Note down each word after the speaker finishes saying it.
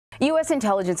U.S.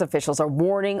 intelligence officials are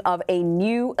warning of a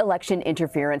new election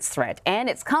interference threat, and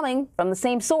it's coming from the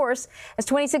same source as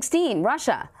 2016,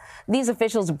 Russia. These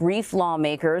officials briefed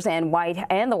lawmakers and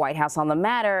the White House on the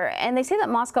matter, and they say that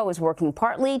Moscow is working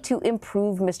partly to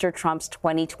improve Mr. Trump's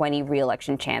 2020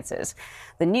 re-election chances.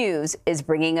 The news is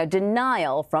bringing a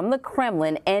denial from the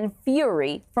Kremlin and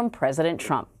fury from President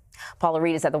Trump. Paula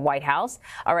Reid is at the White House.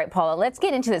 All right, Paula, let's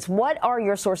get into this. What are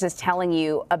your sources telling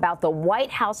you about the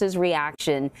White House's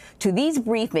reaction to these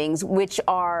briefings, which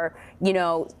are,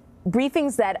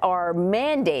 briefings that are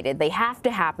mandated? They have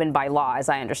to happen by law, as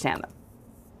I understand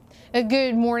them.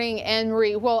 Good morning,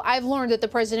 Anne-Marie. Well, I've learned that the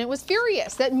president was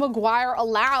furious that McGuire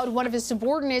allowed one of his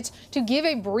subordinates to give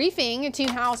a briefing to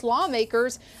House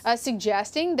lawmakers,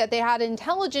 suggesting that they had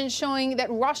intelligence showing that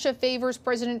Russia favors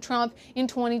President Trump in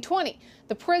 2020.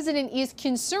 The president is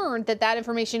concerned that that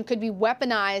information could be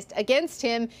weaponized against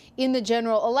him in the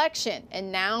general election.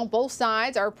 And now both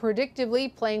sides are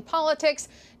predictably playing politics.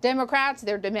 Democrats,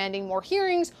 they're demanding more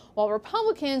hearings, while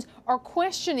Republicans are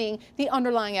questioning the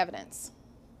underlying evidence.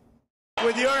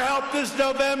 With your help this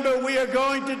November, we are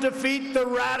going to defeat the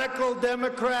radical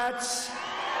Democrats.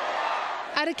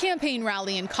 At a campaign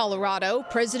rally in Colorado,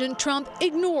 President Trump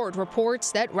ignored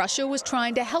reports that Russia was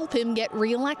trying to help him get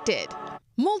reelected.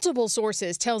 Multiple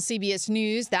sources tell CBS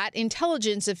News that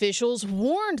intelligence officials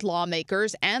warned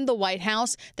lawmakers and the White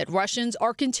House that Russians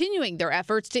are continuing their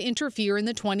efforts to interfere in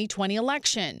the 2020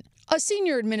 election. A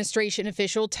senior administration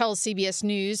official tells CBS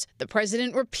News the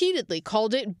president repeatedly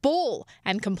called it bull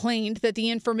and complained that the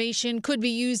information could be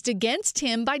used against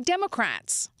him by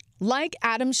Democrats. Like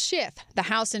Adam Schiff, the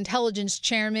House Intelligence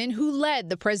Chairman who led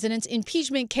the president's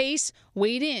impeachment case,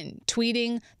 weighed in,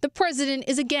 tweeting, "The president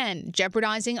is again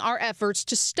jeopardizing our efforts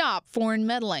to stop foreign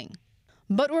meddling."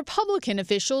 But Republican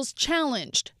officials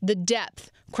challenged the depth,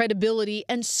 credibility,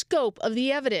 and scope of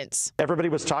the evidence. Everybody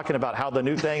was talking about how the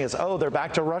new thing is, they're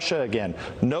back to Russia again.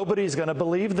 Nobody's going to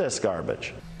believe this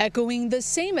garbage. Echoing the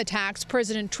same attacks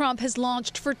President Trump has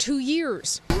launched for 2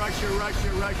 years. Russia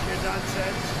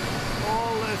nonsense.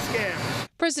 All scams.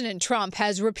 President Trump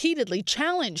has repeatedly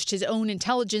challenged his own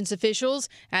intelligence officials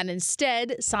and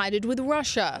instead sided with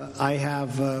Russia. I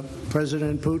have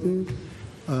President Putin.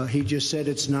 He just said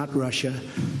it's not Russia.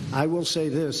 I will say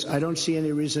this. I don't see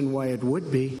any reason why it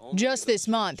would be. Just this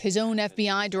month, his own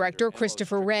FBI director,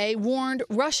 Christopher Wray, warned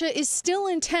Russia is still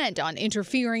intent on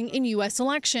interfering in U.S.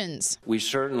 elections. We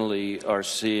certainly are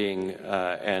seeing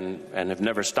and have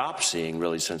never stopped seeing,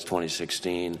 really, since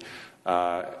 2016,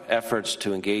 efforts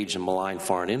to engage in malign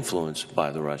foreign influence by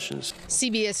the Russians.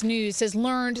 CBS News has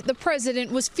learned the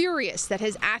president was furious that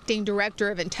his acting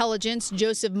director of intelligence,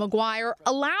 Joseph McGuire,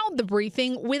 allowed the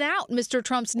briefing without Mr.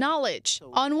 Trump's knowledge.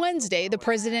 On Wednesday, the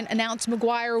president announced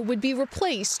McGuire would be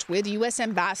replaced with U.S.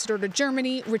 Ambassador to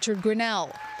Germany, Richard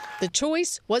Grenell. The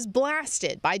choice was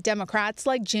blasted by Democrats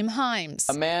like Jim Himes.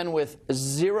 A man with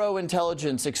zero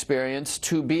intelligence experience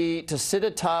to sit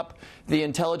atop the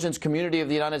intelligence community of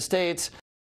the United States.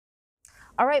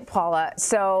 All right, Paula.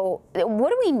 So what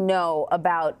do we know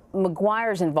about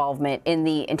McGuire's involvement in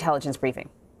the intelligence briefing?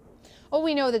 Well,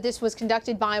 we know that this was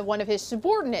conducted by one of his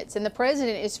subordinates, and the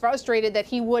president is frustrated that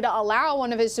he would allow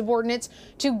one of his subordinates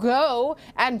to go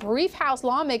and brief House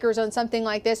lawmakers on something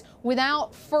like this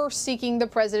without first seeking the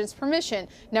president's permission.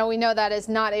 Now, we know that is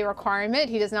not a requirement.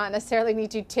 He does not necessarily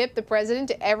need to tip the president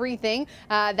to everything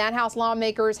that House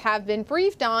lawmakers have been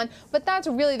briefed on, but that's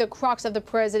really the crux of the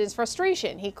president's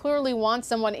frustration. He clearly wants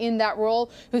someone in that role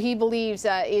who he believes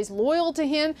is loyal to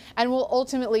him and will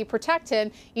ultimately protect him,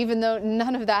 even though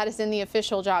none of that is in the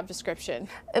official job description.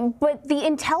 But the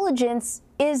intelligence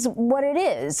is what it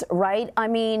is, right? I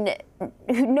mean,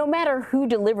 no matter who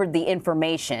delivered the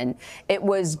information, it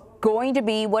was going to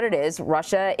be what it is.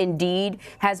 Russia indeed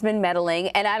has been meddling,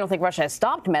 and I don't think Russia has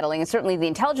stopped meddling, and certainly the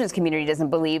intelligence community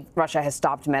doesn't believe Russia has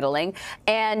stopped meddling.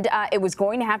 And it was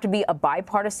going to have to be a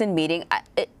bipartisan meeting.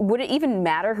 Would it even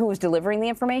matter who was delivering the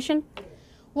information?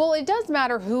 Well, it does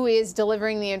matter who is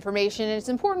delivering the information, and it's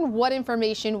important what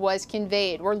information was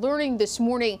conveyed. We're learning this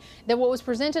morning that what was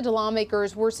presented to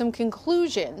lawmakers were some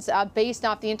conclusions based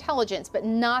off the intelligence, but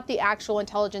not the actual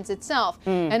intelligence itself.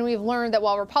 And we've learned that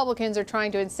while Republicans are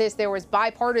trying to insist there was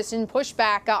bipartisan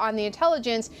pushback on the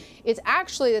intelligence, it's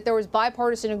actually that there was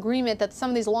bipartisan agreement that some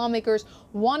of these lawmakers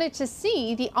wanted to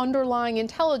see the underlying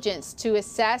intelligence to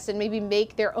assess and maybe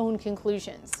make their own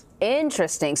conclusions.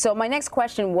 Interesting. So my next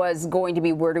question was going to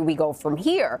be, where do we go from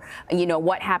here?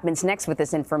 What happens next with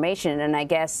this information? And I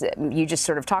guess you just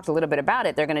sort of talked a little bit about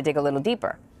it. They're going to dig a little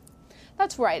deeper.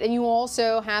 That's right. And you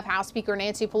also have House Speaker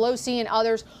Nancy Pelosi and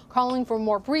others calling for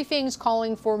more briefings,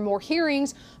 calling for more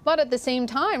hearings. But at the same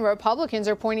time, Republicans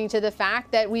are pointing to the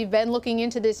fact that we've been looking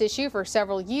into this issue for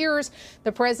several years.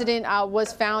 The president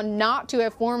was found not to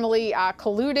have formally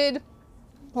colluded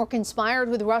or conspired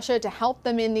with Russia to help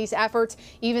them in these efforts,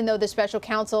 even though the special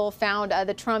counsel found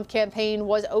the Trump campaign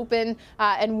was open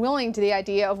and willing to the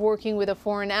idea of working with a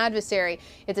foreign adversary.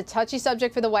 It's a touchy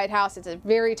subject for the White House. It's a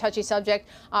very touchy subject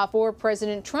for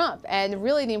President Trump. And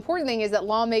really the important thing is that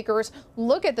lawmakers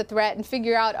look at the threat and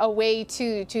figure out a way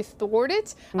to thwart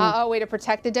it, a way to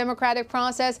protect the democratic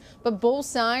process. But both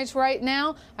sides right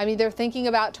now, I mean, they're thinking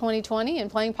about 2020 and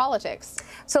playing politics.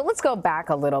 So let's go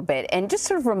back a little bit and just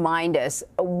sort of remind us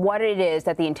what it is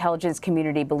that the intelligence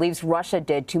community believes Russia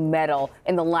did to meddle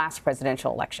in the last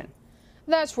presidential election.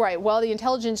 That's right. Well, the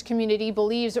intelligence community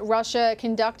believes Russia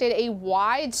conducted a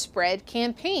widespread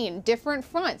campaign, different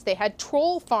fronts. They had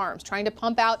troll farms trying to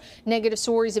pump out negative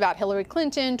stories about Hillary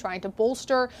Clinton, trying to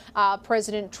bolster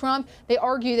President Trump. They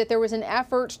argue that there was an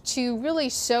effort to really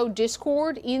sow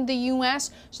discord in the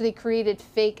U.S. So they created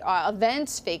fake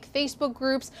events, fake Facebook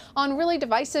groups on really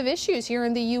divisive issues here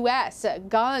in the U.S.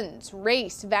 Guns,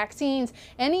 race, vaccines,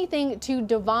 anything to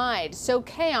divide, sow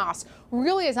chaos.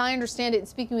 Really, as I understand it, and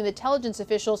speaking with intelligence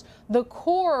officials, the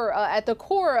core at the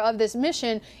core of this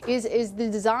mission is the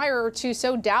desire to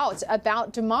sow doubts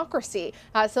about democracy,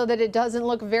 so that it doesn't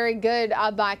look very good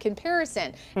by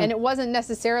comparison. And it wasn't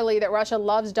necessarily that Russia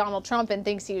loves Donald Trump and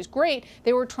thinks he was great.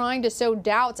 They were trying to sow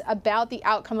doubts about the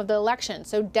outcome of the election,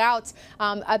 so doubts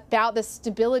about the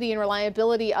stability and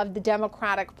reliability of the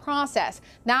democratic process.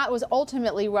 That was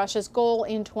ultimately Russia's goal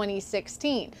in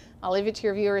 2016. I'll leave it to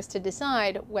your viewers to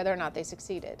decide whether or not they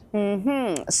succeeded.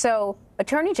 So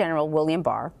Attorney General William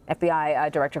Barr,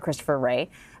 FBI Director Christopher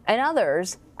Wray, and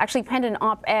others actually penned an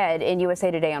op-ed in USA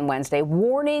Today on Wednesday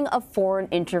warning of foreign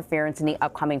interference in the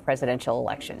upcoming presidential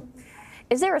election.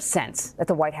 Is there a sense that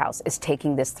the White House is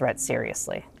taking this threat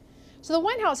seriously? So the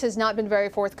White House has not been very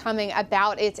forthcoming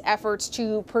about its efforts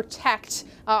to protect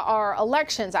our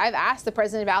elections. I've asked the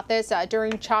president about this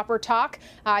during Chopper Talk.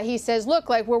 He says, look,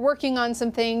 like we're working on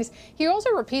some things. He also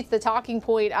repeats the talking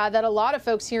point that a lot of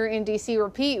folks here in D.C.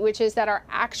 repeat, which is that our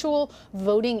actual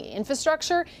voting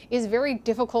infrastructure is very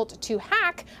difficult to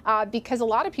hack because a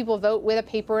lot of people vote with a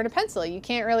paper and a pencil. You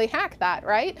can't really hack that,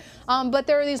 right? But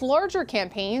there are these larger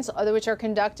campaigns which are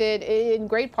conducted in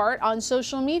great part on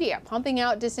social media, pumping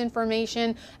out disinformation,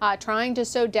 trying to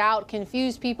sow doubt,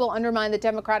 confuse people, undermine the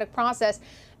democratic process.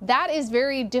 That is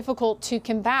very difficult to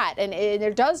combat, and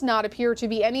there does not appear to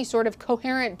be any sort of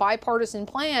coherent bipartisan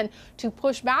plan to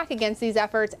push back against these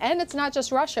efforts. And it's not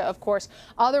just Russia, of course.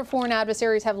 Other foreign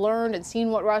adversaries have learned and seen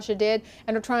what Russia did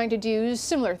and are trying to do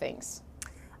similar things.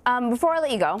 Before I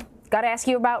let you go, got to ask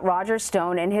you about Roger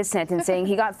Stone and his sentencing.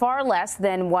 He got far less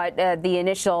than what the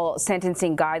initial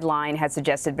sentencing guideline had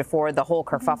suggested before the whole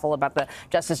kerfuffle about the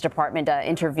Justice Department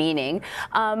intervening.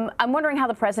 I'm wondering how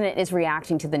the president is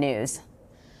reacting to the news.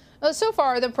 So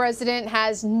far, the president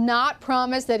has not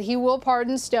promised that he will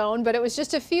pardon Stone, but it was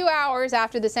just a few hours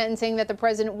after the sentencing that the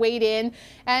president weighed in,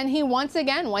 and he once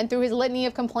again went through his litany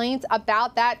of complaints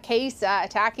about that case,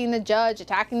 attacking the judge,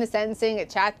 attacking the sentencing,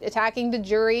 attacking the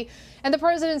jury. And the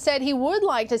president said he would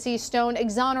like to see Stone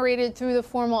exonerated through the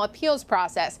formal appeals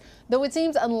process, though it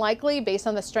seems unlikely, based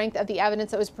on the strength of the evidence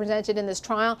that was presented in this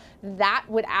trial, that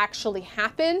would actually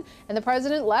happen. And the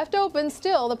president left open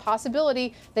still the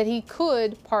possibility that he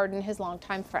could pardon his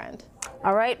longtime friend.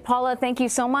 All right, Paula, thank you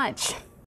so much.